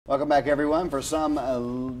Welcome back, everyone. For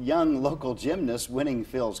some young local gymnasts, winning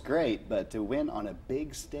feels great, but to win on a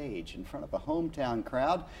big stage in front of a hometown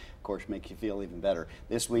crowd, of course, makes you feel even better.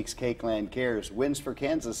 This week's KAKE Cares Wins for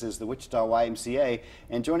Kansas is the Wichita YMCA,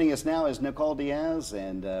 and joining us now is Nicole Diaz,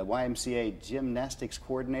 and YMCA Gymnastics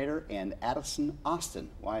Coordinator, and Addison Austin,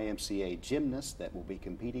 YMCA gymnast that will be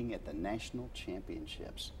competing at the National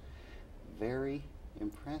Championships. Very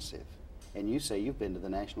impressive. And you say you've been to the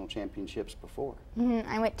National Championships before.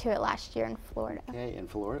 I went to it last year in Florida. Okay, in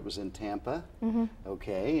Florida. It was in Tampa.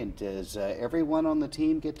 Okay, and does everyone on the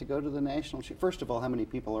team get to go to the National? First of all, how many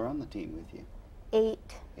people are on the team with you? 8.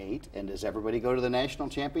 8. And does everybody go to the National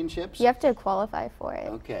Championships? You have to qualify for it.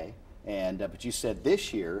 Okay, and but you said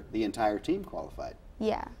this year the entire team qualified.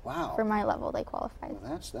 Yeah. Wow. For my level, they qualified.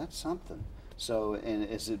 Well, that's something. So, and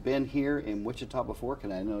has it been here in Wichita before?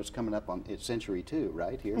 Because I know it's coming up on it's Century 2,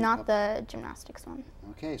 right? Here. Not the gymnastics one.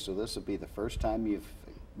 Okay, so this will be the first time you've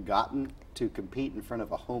gotten to compete in front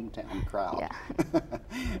of a hometown crowd. Yeah.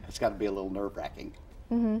 It's got to be a little nerve-wracking.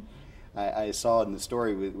 I saw in the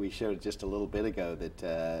story we showed just a little bit ago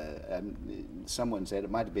that someone said,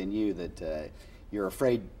 it might have been you, that you're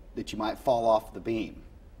afraid that you might fall off the beam.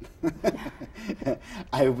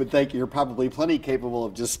 I would think you're probably plenty capable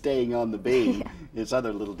of just staying on the beam. Yeah. It's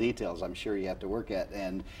other little details I'm sure you have to work at.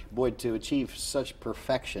 And boy, to achieve such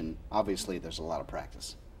perfection, obviously there's a lot of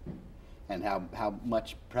practice. And how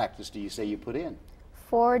much practice do you say you put in?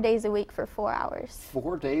 4 days a week for 4 hours.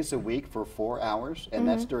 4 days a week for 4 hours? And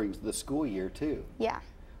that's during the school year too? Yeah.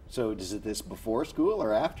 So is it this before school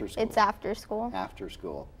or after school? It's after school. After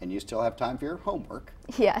school. And you still have time for your homework.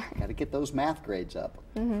 Yeah. Got to get those math grades up.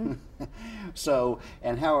 So,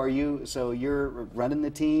 and how are you? So you're running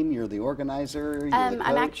the team, you're the organizer, you're the coach?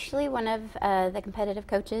 I'm actually one of the competitive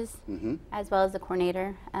coaches, as well as the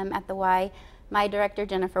coordinator at the Y. My director,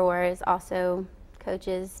 Jennifer Orr, is also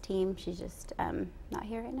coaches team. She's just not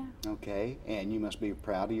here right now. Okay, and you must be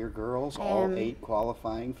proud of your girls, all 8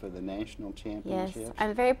 qualifying for the national championships. Yes,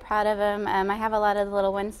 I'm very proud of them. I have a lot of the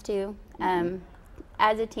little ones too.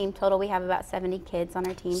 As a team total, we have about 70 kids on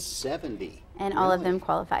our team. 70? And all of them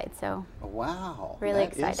qualified, so. Wow, really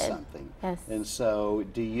excited. That is something. Yes. And so,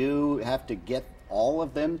 do you have to get all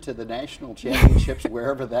of them to the national championships,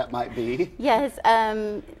 wherever that might be? Yes.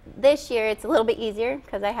 This year it's a little bit easier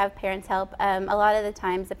because I have parents' help. A lot of the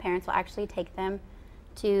times the parents will actually take them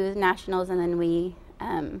to nationals, and then we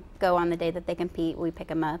go on the day that they compete. We pick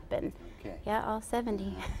them up, and yeah, all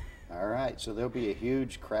 70. All right, so there'll be a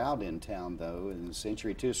huge crowd in town, though, in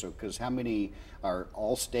Century 2. So, because how many are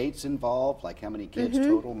all states involved? Like, how many kids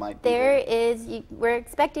total might be there? We're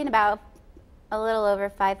expecting about a little over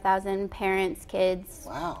 5,000 parents, kids,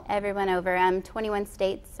 everyone over. 21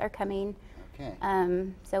 states are coming. Okay.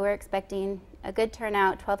 So we're expecting a good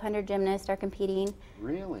turnout. 1,200 gymnasts are competing.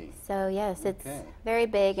 Really? So yes, it's very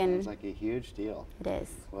big. Sounds like a huge deal. It is.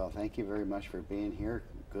 Well, thank you very much for being here.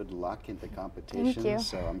 Good luck in the competition. Thank you.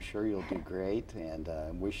 So I'm sure you'll do great, and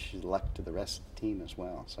wish you luck to the rest of the team as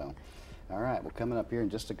well. So. All right, we're coming up here in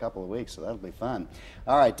just a couple of weeks, so that'll be fun.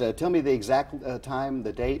 All right, tell me the exact time,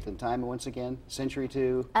 the date and time once again. Century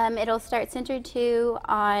 2? It'll start Century 2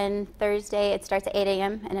 on Thursday. It starts at 8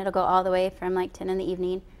 a.m. and it'll go all the way from like 10 in the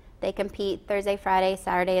evening. They compete Thursday, Friday,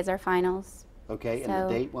 Saturday is our finals. Okay, so, and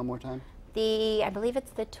the date one more time? I believe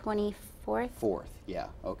it's the 24th. 4th, yeah,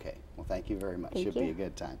 okay. Well, thank you very much. Should be a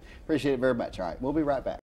good time. Appreciate it very much. All right, we'll be right back.